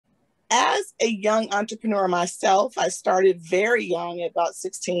As a young entrepreneur myself, I started very young at about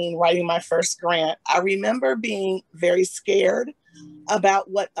 16, writing my first grant. I remember being very scared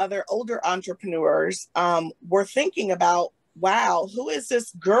about what other older entrepreneurs were thinking about. Wow, who is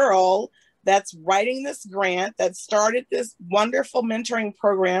this girl that's writing this grant that started this wonderful mentoring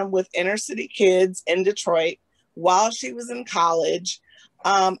program with inner city kids in Detroit while she was in college?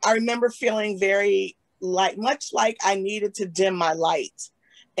 I remember feeling very like, much like I needed to dim my light.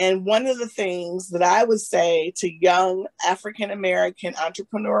 And one of the things that I would say to young African American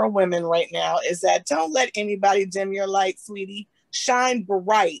entrepreneurial women right now is that don't let anybody dim your light, sweetie. Shine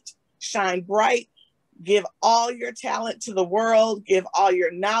bright, shine bright. Give all your talent to the world, give all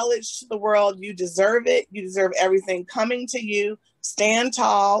your knowledge to the world. You deserve it. You deserve everything coming to you. Stand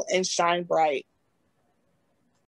tall and shine bright.